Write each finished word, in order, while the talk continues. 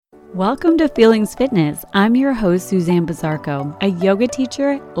Welcome to Feelings Fitness. I'm your host, Suzanne Bizarco, a yoga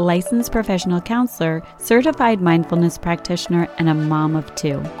teacher, licensed professional counselor, certified mindfulness practitioner, and a mom of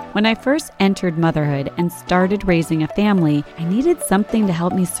two. When I first entered motherhood and started raising a family, I needed something to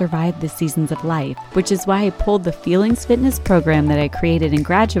help me survive the seasons of life, which is why I pulled the Feelings Fitness program that I created in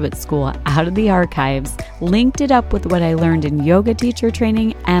graduate school out of the archives, linked it up with what I learned in yoga teacher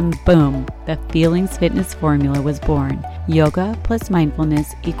training, and boom, the Feelings Fitness formula was born. Yoga plus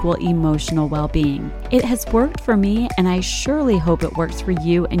mindfulness equal emotional well-being. It has worked for me, and I surely hope it works for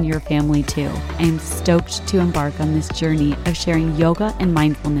you and your family too. I am stoked to embark on this journey of sharing yoga and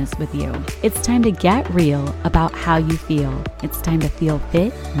mindfulness with you. It's time to get real about how you feel. It's time to feel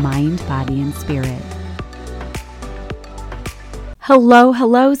fit, mind, body, and spirit.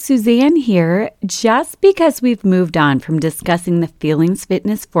 Hello, Suzanne here. Just because we've moved on from discussing the Feelings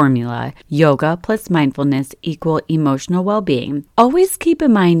Fitness formula, yoga plus mindfulness equal emotional well-being, always keep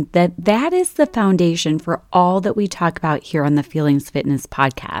in mind that that is the foundation for all that we talk about here on the Feelings Fitness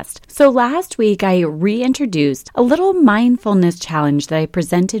podcast. So last week, I reintroduced a little mindfulness challenge that I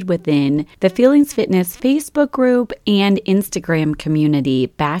presented within the Feelings Fitness Facebook group and Instagram community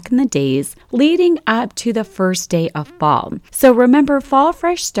back in the days leading up to the first day of fall. So remember, Fall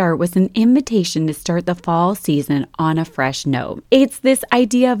Fresh Start was an invitation to start the fall season on a fresh note. It's this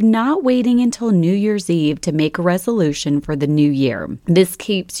idea of not waiting until New Year's Eve to make a resolution for the new year. This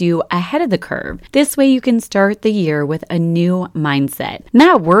keeps you ahead of the curve. This way you can start the year with a new mindset,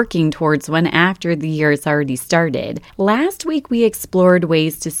 not working towards one after the year has already started. Last week we explored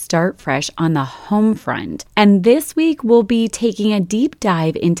ways to start fresh on the home front, and this week we'll be taking a deep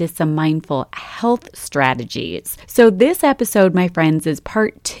dive into some mindful health strategies. So this episode, my friends, is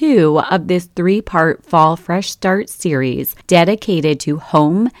part 2 of this 3-part Fall Fresh Start series dedicated to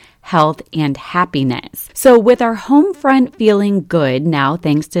home, health, and happiness. So with our home front feeling good now,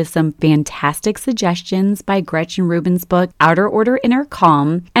 thanks to some fantastic suggestions by Gretchen Rubin's book, Outer Order, Inner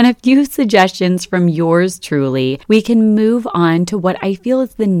Calm, and a few suggestions from yours truly, we can move on to what I feel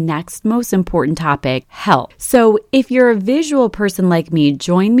is the next most important topic, health. So if you're a visual person like me,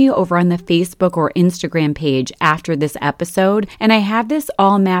 join me over on the Facebook or Instagram page after this episode, and I have this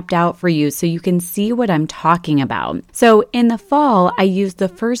all mapped out for you so you can see what I'm talking about. So in the fall, I used the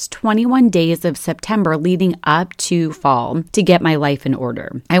first 21 days of September leading up to fall to get my life in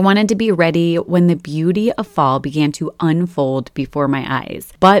order. I wanted to be ready when the beauty of fall began to unfold before my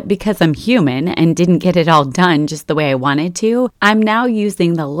eyes. But because I'm human and didn't get it all done just the way I wanted to, I'm now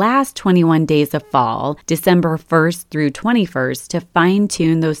using the last 21 days of fall, December 1st through 21st, to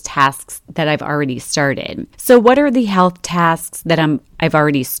fine-tune those tasks that I've already started. So what are the health tasks that I've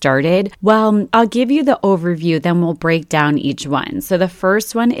already started? Well, I'll give you the overview, then we'll break down each one. So the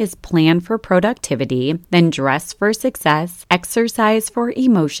first one is plan for productivity, then dress for success, exercise for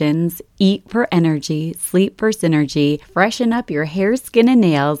emotions, eat for energy, sleep for synergy, freshen up your hair, skin, and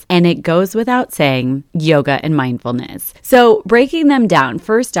nails, and it goes without saying, yoga and mindfulness. So breaking them down,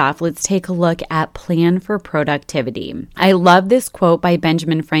 first off, let's take a look at plan for productivity. I love this quote by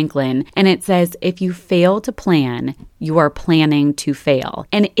Benjamin Franklin, and it says, if you fail to plan, you are planning to fail.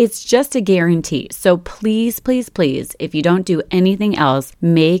 And it's just a guarantee. So please, if you don't do anything else,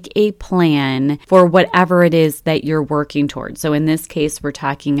 make a plan for whatever it is that you're working towards. So in this case, we're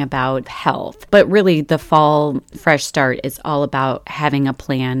talking about health. But really, the Fall Fresh Start is all about having a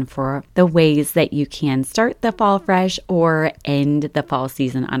plan for the ways that you can start the fall fresh or end the fall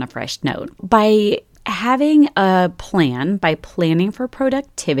season on a fresh note. By having a plan, by planning for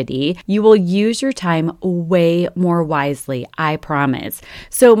productivity, you will use your time way more wisely, I promise.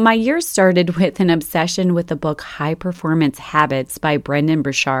 So my year started with an obsession with the book High Performance Habits by Brendon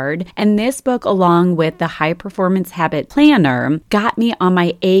Burchard. And this book, along with the High Performance Habit Planner, got me on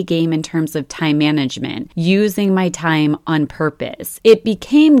my A game in terms of time management, using my time on purpose. It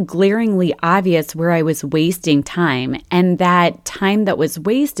became glaringly obvious where I was wasting time, and that time that was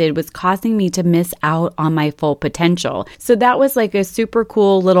wasted was causing me to miss out on my full potential. So that was like a super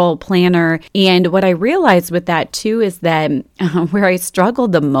cool little planner. And what I realized with that too is that where I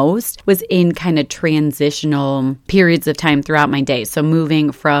struggled the most was in kind of transitional periods of time throughout my day. So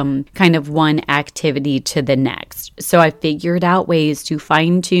moving from kind of one activity to the next. So I figured out ways to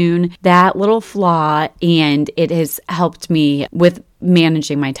fine tune that little flaw, and it has helped me with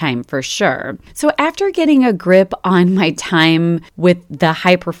managing my time for sure. So after getting a grip on my time with the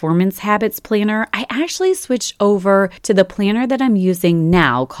High Performance Habits Planner, I actually switched over to the planner that I'm using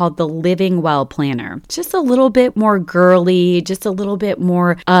now called the Living Well Planner. Just a little bit more girly, just a little bit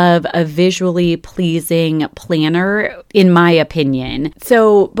more of a visually pleasing planner, in my opinion.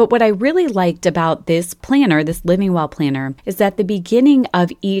 But what I really liked about this planner, this Living Well Planner, is that the beginning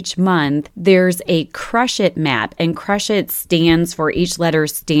of each month, there's a Crush It map, and Crush It each letter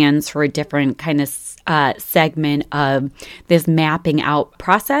stands for a different kind of segment of this mapping out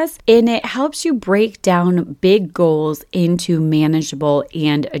process, and it helps you break down big goals into manageable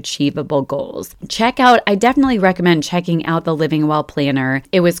and achievable goals. I definitely recommend checking out the Living Well Planner.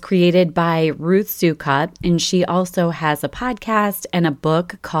 It was created by Ruth Sukup, and she also has a podcast and a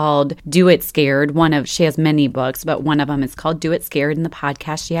book called Do It Scared. She has many books, but one of them is called Do It Scared, and the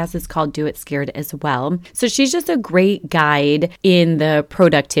podcast she has is called Do It Scared as well. So she's just a great guide in the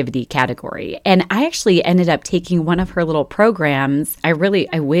productivity category. And I actually ended up taking one of her little programs. I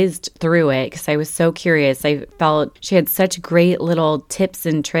whizzed through it because I was so curious. I felt she had such great little tips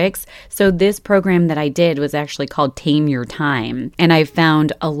and tricks. So this program that I did was actually called Tame Your Time. And I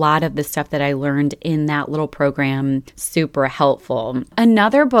found a lot of the stuff that I learned in that little program super helpful.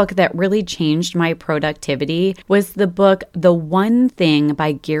 Another book that really changed my productivity was the book The One Thing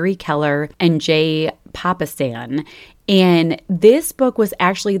by Gary Keller and Jay Papasan. And this book was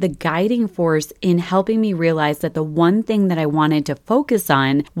actually the guiding force in helping me realize that the one thing that I wanted to focus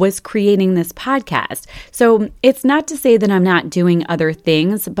on was creating this podcast. So it's not to say that I'm not doing other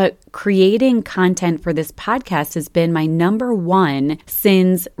things, but creating content for this podcast has been my number one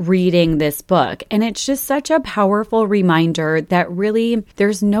since reading this book. And it's just such a powerful reminder that really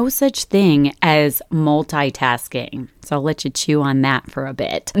there's no such thing as multitasking. So I'll let you chew on that for a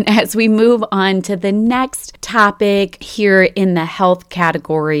bit. As we move on to the next topic here in the health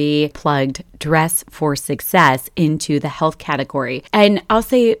category, plugged Dress for Success into the health category. And I'll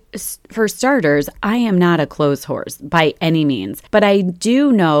say, for starters, I am not a clothes horse by any means, but I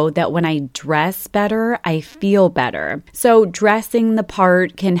do know that when I dress better, I feel better. So dressing the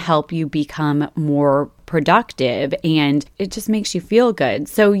part can help you become more productive, and it just makes you feel good.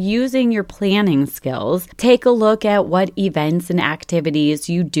 So using your planning skills, take a look at what events and activities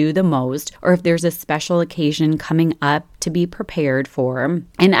you do the most, or if there's a special occasion coming up to be prepared for.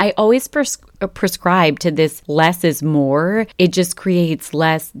 And I always prescribe to this less is more. It just creates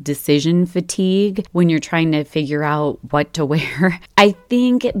less decision fatigue when you're trying to figure out what to wear. I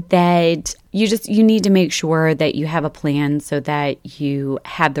think that you need to make sure that you have a plan so that you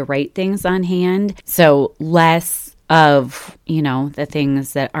have the right things on hand. So less of, the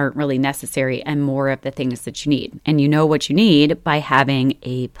things that aren't really necessary and more of the things that you need. And you know what you need by having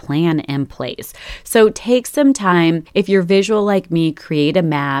a plan in place. So take some time. If you're visual like me, create a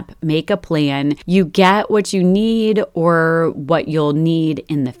map, make a plan. You get what you need or what you'll need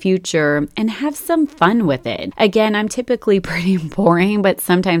in the future and have some fun with it. Again, I'm typically pretty boring, but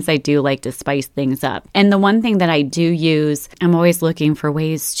sometimes I do like to spice things up. And the one thing that I do use, I'm always looking for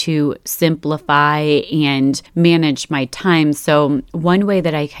ways to simplify and manage my time. So one way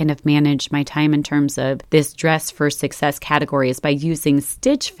that I kind of manage my time in terms of this Dress for Success category is by using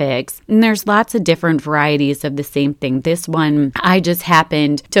Stitch Fix. And there's lots of different varieties of the same thing. This one I just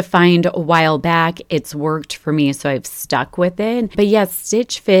happened to find a while back. It's worked for me, so I've stuck with it. But yes,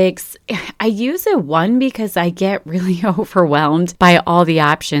 Stitch Fix, I use it because I get really overwhelmed by all the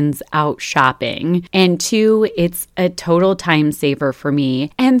options out shopping. And 2, it's a total time saver for me.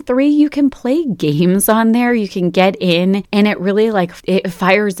 And 3, you can play games on there. You can get in and it really it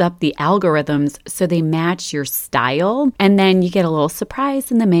fires up the algorithms so they match your style. And then you get a little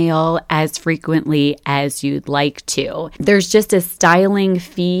surprise in the mail as frequently as you'd like to. There's just a styling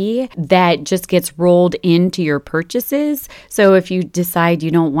fee that just gets rolled into your purchases. So if you decide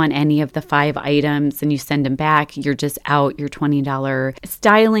you don't want any of the 5 items and you send them back, you're just out your $20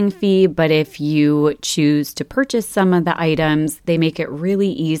 styling fee. But if you choose to purchase some of the items, they make it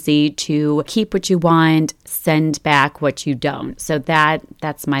really easy to keep what you want, send back what you don't. So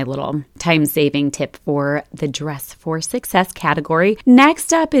that's my little time-saving tip for the Dress for Success category.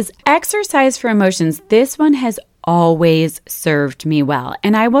 Next up is Exercise for Emotions. This one has always served me well.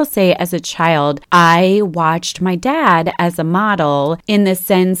 And I will say, as a child, I watched my dad as a model in the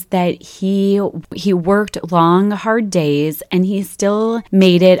sense that he worked long, hard days, and he still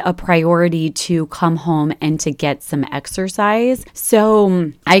made it a priority to come home and to get some exercise.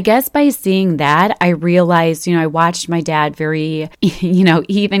 So I guess by seeing that, I realized, I watched my dad very,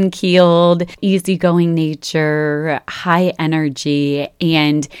 even-keeled, easygoing nature, high energy.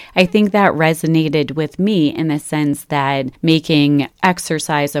 And I think that resonated with me in the sense that making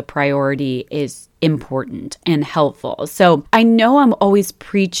exercise a priority is important and helpful. So I know I'm always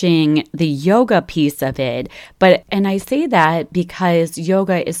preaching the yoga piece of it, and I say that because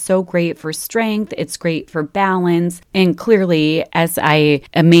yoga is so great for strength, it's great for balance, and clearly as a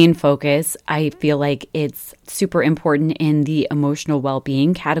main focus, I feel like it's super important in the emotional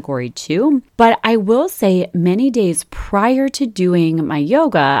well-being category too. But I will say many days prior to doing my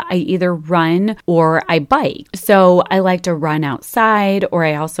yoga, I either run or I bike. So I like to run outside, or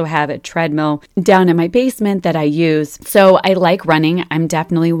I also have a treadmill down in my basement that I use. So I like running. I'm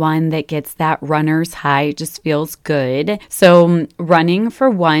definitely one that gets that runner's high. It just feels good. So running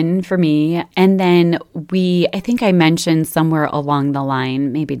for me. And then I think I mentioned somewhere along the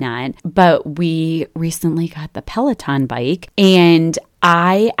line, maybe not, but we recently got the Peloton bike, and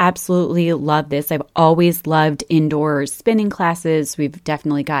I absolutely love this. I've always loved indoor spinning classes. We've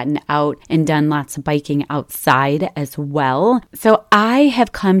definitely gotten out and done lots of biking outside as well. So I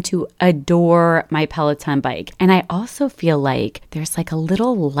have come to adore my Peloton bike. And I also feel like there's like a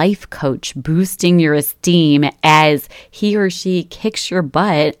little life coach boosting your esteem as he or she kicks your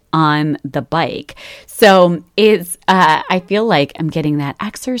butt on the bike. So I feel like I'm getting that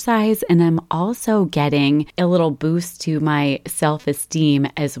exercise, and I'm also getting a little boost to my self-esteem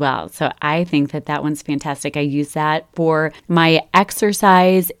as well. So I think that one's fantastic. I use that for my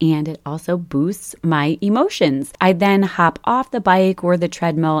exercise, and it also boosts my emotions. I then hop off the bike or the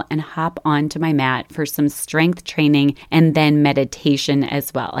treadmill and hop onto my mat for some strength training and then meditation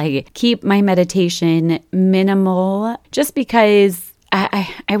as well. I keep my meditation minimal just because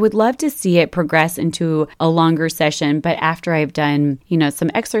I would love to see it progress into a longer session, but after I've done, some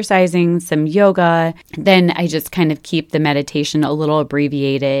exercising, some yoga, then I just kind of keep the meditation a little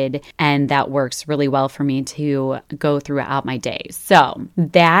abbreviated, and that works really well for me to go throughout my day. So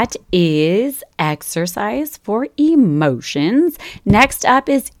that is exercise for emotions. Next up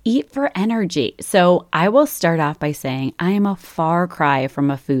is eat for energy. So I will start off by saying I am a far cry from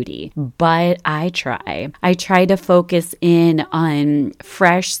a foodie, but I try. I try to focus in on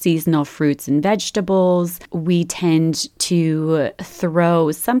fresh seasonal fruits and vegetables. We tend to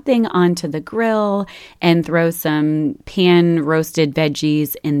throw something onto the grill and throw some pan roasted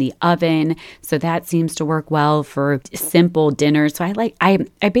veggies in the oven. So that seems to work well for simple dinners. So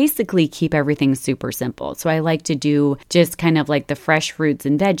I basically keep everything super simple. So I like to do just kind of like the fresh fruits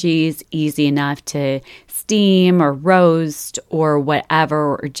and veggies, easy enough to steam or roast or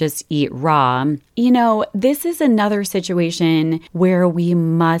whatever, or just eat raw. This is another situation where we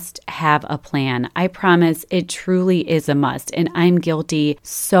must have a plan. I promise it truly is a must. And I'm guilty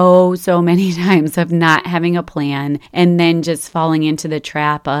so many times of not having a plan and then just falling into the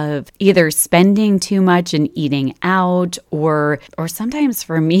trap of either spending too much and eating out, or sometimes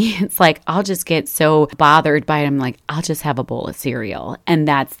for me, it's like, I'll just get so bothered by it. I'm like, I'll just have a bowl of cereal and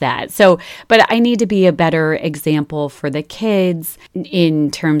that's that. So, but I need to be a better example for the kids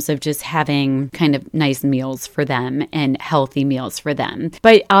in terms of just having kind of nice meals for them and healthy meals for them.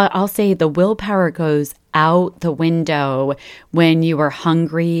 But I'll say the willpower goes out the window when you are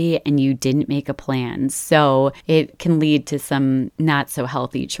hungry and you didn't make a plan. So it can lead to some not so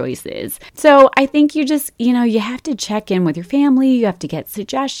healthy choices. So I think you just, you have to check in with your family. You have to get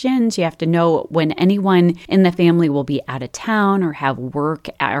suggestions. You have to know when anyone in the family will be out of town or have work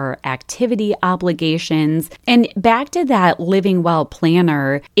or activity obligations. And back to that Living Well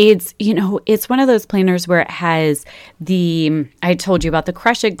planner, it's one of those planners where it has I told you about the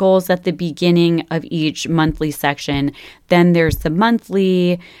Crush It goals at the beginning of each monthly section. Then there's the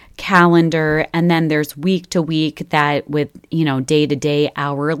monthly calendar, and then there's week to week that with, day to day,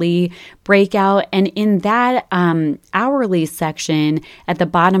 hourly breakout. And in that hourly section at the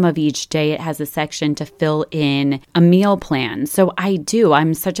bottom of each day, it has a section to fill in a meal plan. So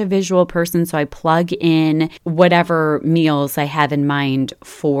I'm such a visual person, so I plug in whatever meals I have in mind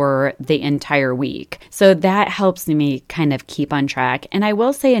for the entire week. So that helps me kind of keep on track. And I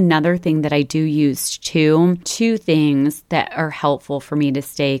will say another thing that I do use too, two things that are helpful for me to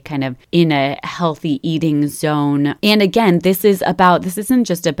stay kind of in a healthy eating zone. And again, this isn't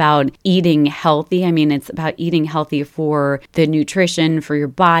just about eating healthy. I mean, it's about eating healthy for the nutrition for your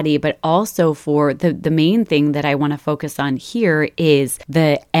body, but also for the main thing that I want to focus on here is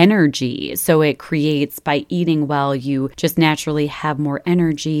the energy. So it creates, by eating well, you just naturally have more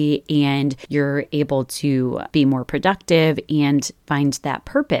energy and you're able to be more productive and find that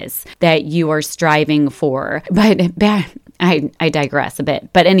purpose that you are striving for. But I digress a bit.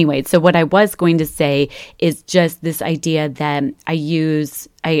 But anyway, so what I was going to say is just this idea that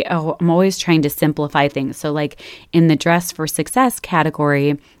I'm always trying to simplify things. So like in the Dress for Success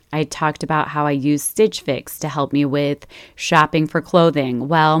category, I talked about how I use Stitch Fix to help me with shopping for clothing.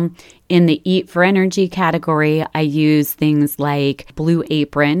 Well, in the Eat for Energy category, I use things like Blue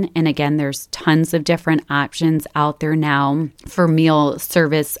Apron. And again, there's tons of different options out there now for meal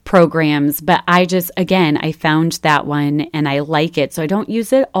service programs. But I found that one and I like it. So I don't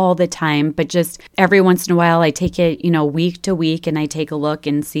use it all the time, but just every once in a while, I take it, week to week and I take a look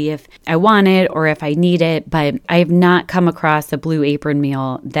and see if I want it or if I need it. But I have not come across a Blue Apron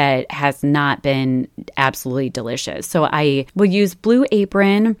meal that has not been absolutely delicious. So I will use Blue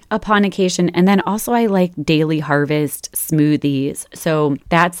Apron upon occasion. And then also I like Daily Harvest smoothies. So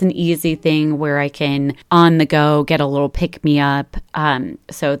that's an easy thing where I can on the go get a little pick me up.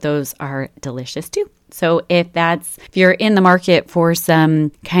 So those are delicious too. So if you're in the market for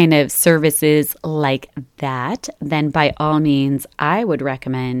some kind of services like that, then by all means, I would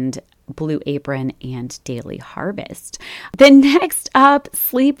recommend Blue Apron and Daily Harvest. Then next up,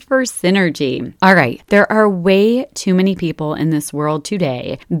 Sleep for Synergy. All right, there are way too many people in this world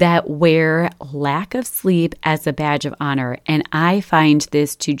today that wear lack of sleep as a badge of honor, and I find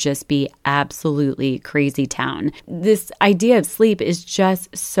this to just be absolutely crazy town. This idea of sleep is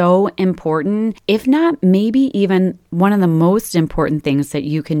just so important, if not maybe even one of the most important things that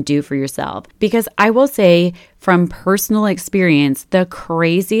you can do for yourself. Because I will say, from personal experience, the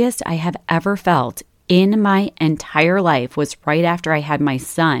craziest I have ever felt in my entire life was right after I had my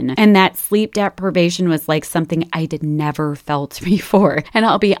son. And that sleep deprivation was like something I'd never felt before. And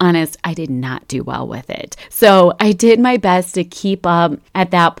I'll be honest, I did not do well with it. So I did my best to keep up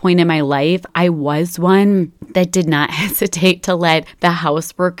at that point in my life. I was one that did not hesitate to let the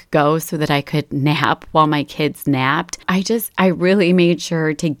housework go so that I could nap while my kids napped. I really made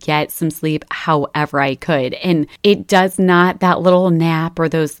sure to get some sleep however I could. And it does not, that little nap or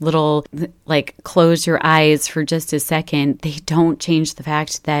those little close your eyes for just a second, they don't change the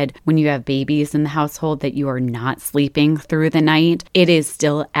fact that when you have babies in the household that you are not sleeping through the night. It is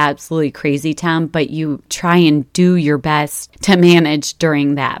still absolutely crazy town, but you try and do your best to manage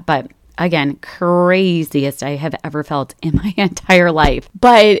during that. But again, craziest I have ever felt in my entire life.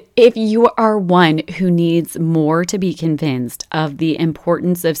 But if you are one who needs more to be convinced of the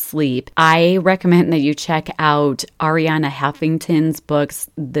importance of sleep, I recommend that you check out Arianna Huffington's books,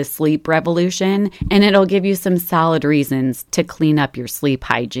 The Sleep Revolution, and it'll give you some solid reasons to clean up your sleep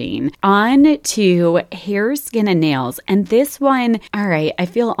hygiene. On to hair, skin, and nails. And this one, all right, I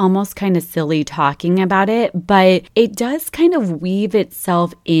feel almost kind of silly talking about it, but it does kind of weave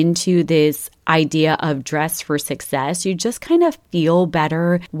itself into this idea of dress for success. You just kind of feel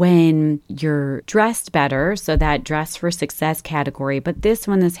better when you're dressed better. So that dress for success category. But this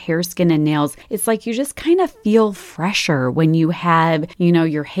one, this hair, skin, and nails, it's like you just kind of feel fresher when you have,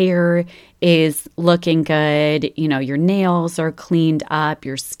 your hair is looking good, your nails are cleaned up,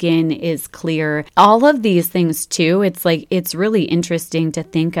 your skin is clear. All of these things too, it's really interesting to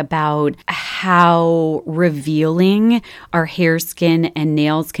think about how revealing our hair, skin, and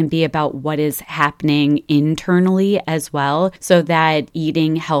nails can be about what is happening internally as well. So that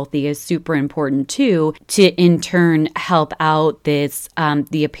eating healthy is super important too, to in turn help out this,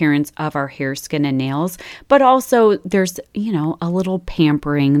 the appearance of our hair, skin, and nails. But also there's, a little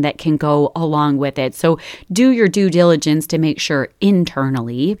pampering that can go along with it. So do your due diligence to make sure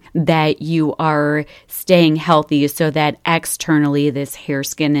internally that you are staying healthy so that externally this hair,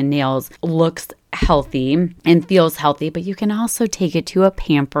 skin, and nails looks healthy and feels healthy, but you can also take it to a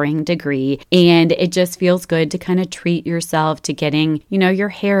pampering degree. And it just feels good to kind of treat yourself to getting, your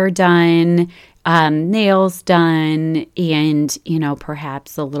hair done, nails done, and,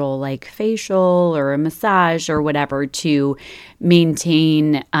 perhaps a little facial or a massage or whatever to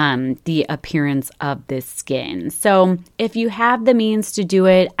maintain the appearance of the skin. So if you have the means to do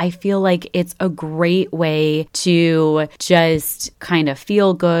it, I feel like it's a great way to just kind of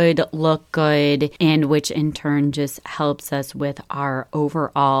feel good, look good, and which in turn just helps us with our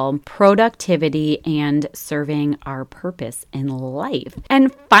overall productivity and serving our purpose in life.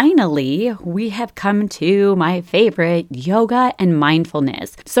 And finally, we have come to my favorite, yoga and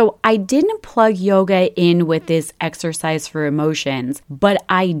mindfulness. So I didn't plug yoga in with this exercise for emotions, but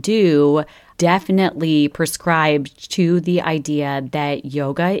I do definitely prescribe to the idea that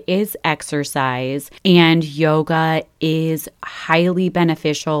yoga is exercise and yoga is highly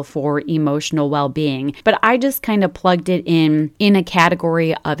beneficial for emotional well-being. But I just kind of plugged it in a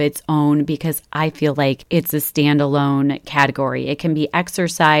category of its own because I feel like it's a standalone category. It can be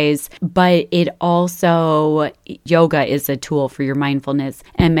exercise, but it also, yoga is a tool for your mindfulness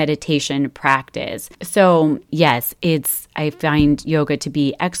and meditation practice. So yes, I find yoga to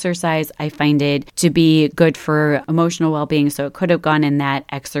be exercise. I find minded to be good for emotional well-being. So it could have gone in that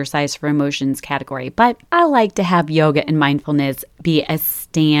exercise for emotions category. But I like to have yoga and mindfulness be a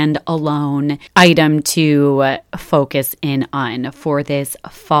standalone item to focus in on for this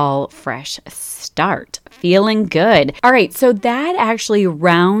fall fresh start. Feeling good. All right, so that actually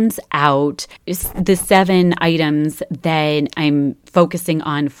rounds out the 7 items that I'm focusing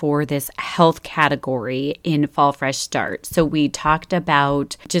on for this health category in Fall Fresh Start. So we talked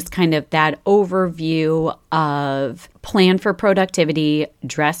about just kind of that overview of plan for productivity,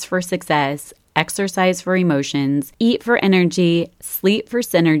 dress for success, exercise for emotions, eat for energy, sleep for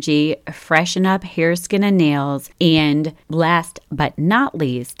synergy, freshen up hair, skin, and nails, and last but not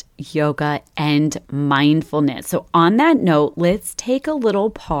least, yoga and mindfulness. So on that note, let's take a little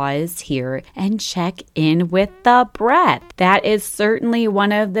pause here and check in with the breath. That is certainly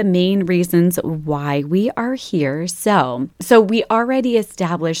one of the main reasons why we are here. So we already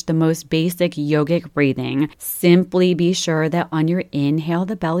established the most basic yogic breathing. Simply be sure that on your inhale,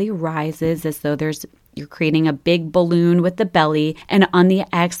 the belly rises as though you're creating a big balloon with the belly, and on the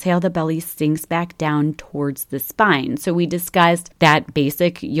exhale, the belly sinks back down towards the spine. So we discussed that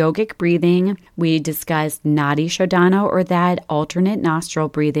basic yogic breathing. We discussed Nadi Shodhana, or that alternate nostril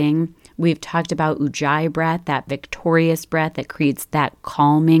breathing. We've talked about Ujjayi breath, that victorious breath that creates that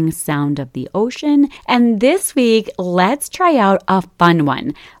calming sound of the ocean. And this week, let's try out a fun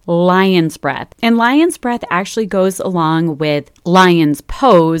one, lion's breath. And lion's breath actually goes along with lion's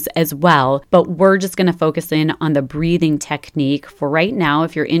pose as well, but we're just going to focus in on the breathing technique for right now.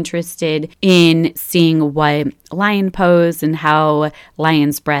 If you're interested in seeing what lion pose and how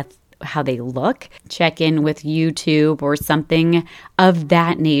lion's breath how they look, check in with YouTube or something of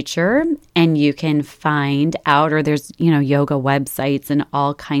that nature, and you can find out, or there's, yoga websites and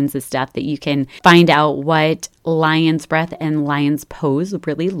all kinds of stuff that you can find out what lion's breath and lion's pose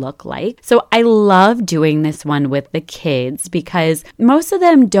really look like. So I love doing this one with the kids because most of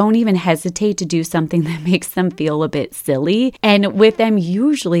them don't even hesitate to do something that makes them feel a bit silly. And with them,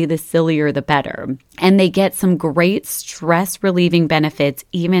 usually the sillier the better. And they get some great stress relieving benefits,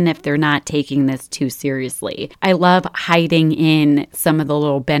 even if they're not taking this too seriously. I love hiding in some of the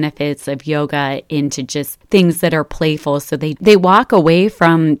little benefits of yoga into just things that are playful. So they walk away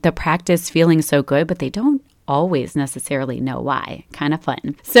from the practice feeling so good, but they don't always necessarily know why. Kind of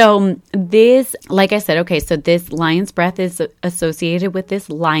fun. So this, like I said, okay, so this lion's breath is associated with this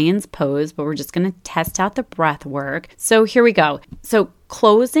lion's pose, but we're just going to test out the breath work. So here we go. So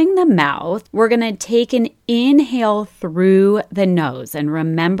closing the mouth, we're going to take an inhale through the nose. And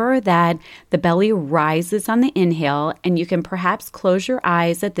remember that the belly rises on the inhale, and you can perhaps close your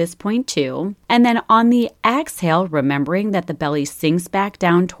eyes at this point too. And then on the exhale, remembering that the belly sinks back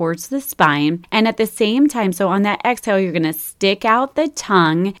down towards the spine. And at the same time, so on that exhale, you're going to stick out the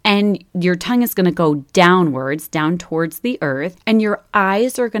tongue, and your tongue is going to go downwards, down towards the earth, and your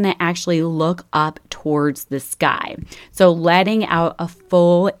eyes are going to actually look up towards the sky. So letting out a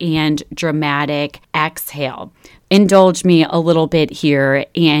full and dramatic exhale. Indulge me a little bit here,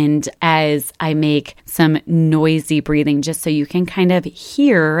 and as I make some noisy breathing, just so you can kind of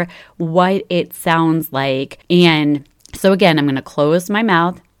hear what it sounds like. And so again, I'm going to close my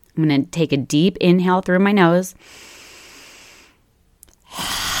mouth. I'm going to take a deep inhale through my nose.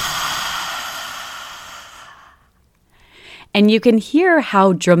 And you can hear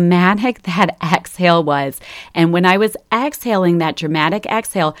how dramatic that exhale was. And when I was exhaling that dramatic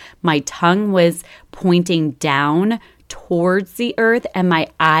exhale, my tongue was pointing down towards the earth and my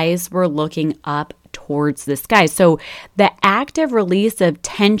eyes were looking up towards the sky. So the active release of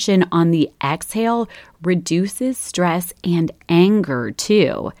tension on the exhale reduces stress and anger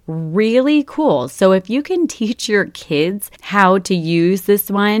too. Really cool. So if you can teach your kids how to use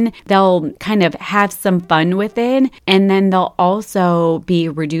this one, they'll kind of have some fun with it, and then they'll also be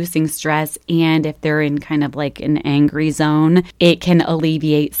reducing stress. And if they're in kind of like an angry zone, it can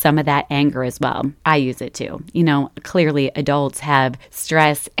alleviate some of that anger as well. I use it too. Clearly adults have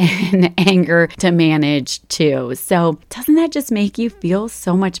stress and anger to manage too. So doesn't that just make you feel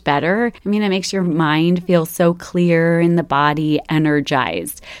so much better? I mean, it makes your mind feel so clear and the body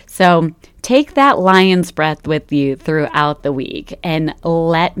energized. So take that lion's breath with you throughout the week and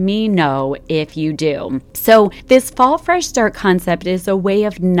let me know if you do. So this Fall Fresh Start concept is a way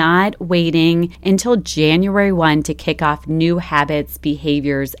of not waiting until January 1 to kick off new habits,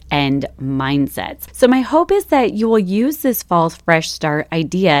 behaviors, and mindsets. So my hope is that you will use this Fall Fresh Start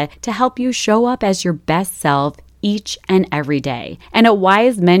idea to help you show up as your best self each and every day. And a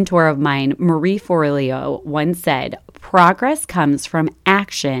wise mentor of mine, Marie Forleo, once said, Progress comes from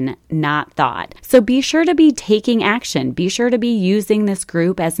action, not thought. So be sure to be taking action. Be sure to be using this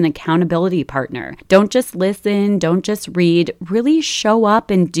group as an accountability partner. Don't just listen, don't just read, really show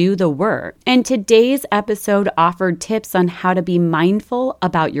up and do the work. And today's episode offered tips on how to be mindful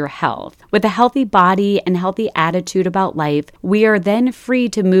about your health. With a healthy body and healthy attitude about life, we are then free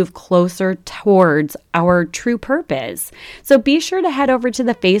to move closer towards our true purpose. So be sure to head over to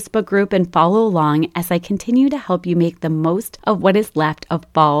the Facebook group and follow along as I continue to help you make the most of what is left of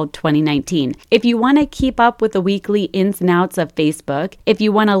fall 2019. If you want to keep up with the weekly ins and outs of Facebook, if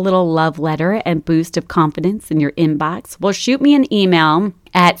you want a little love letter and boost of confidence in your inbox, well, shoot me an email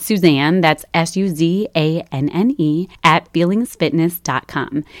at Suzanne, that's SUZANNE, at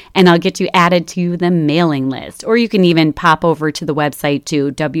feelingsfitness.com. And I'll get you added to the mailing list. Or you can even pop over to the website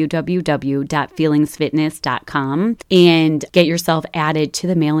to www.feelingsfitness.com and get yourself added to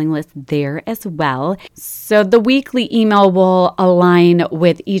the mailing list there as well. So the weekly email will align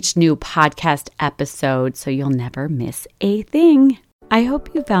with each new podcast episode, so you'll never miss a thing. I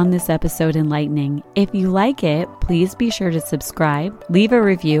hope you found this episode enlightening. If you like it, please be sure to subscribe, leave a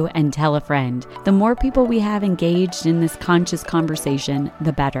review, and tell a friend. The more people we have engaged in this conscious conversation,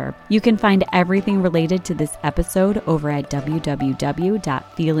 the better. You can find everything related to this episode over at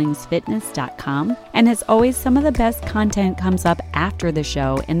www.feelingsfitness.com. And as always, some of the best content comes up after the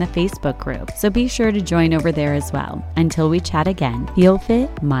show in the Facebook group. So be sure to join over there as well. Until we chat again, feel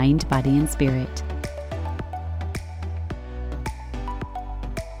fit, mind, body, and spirit.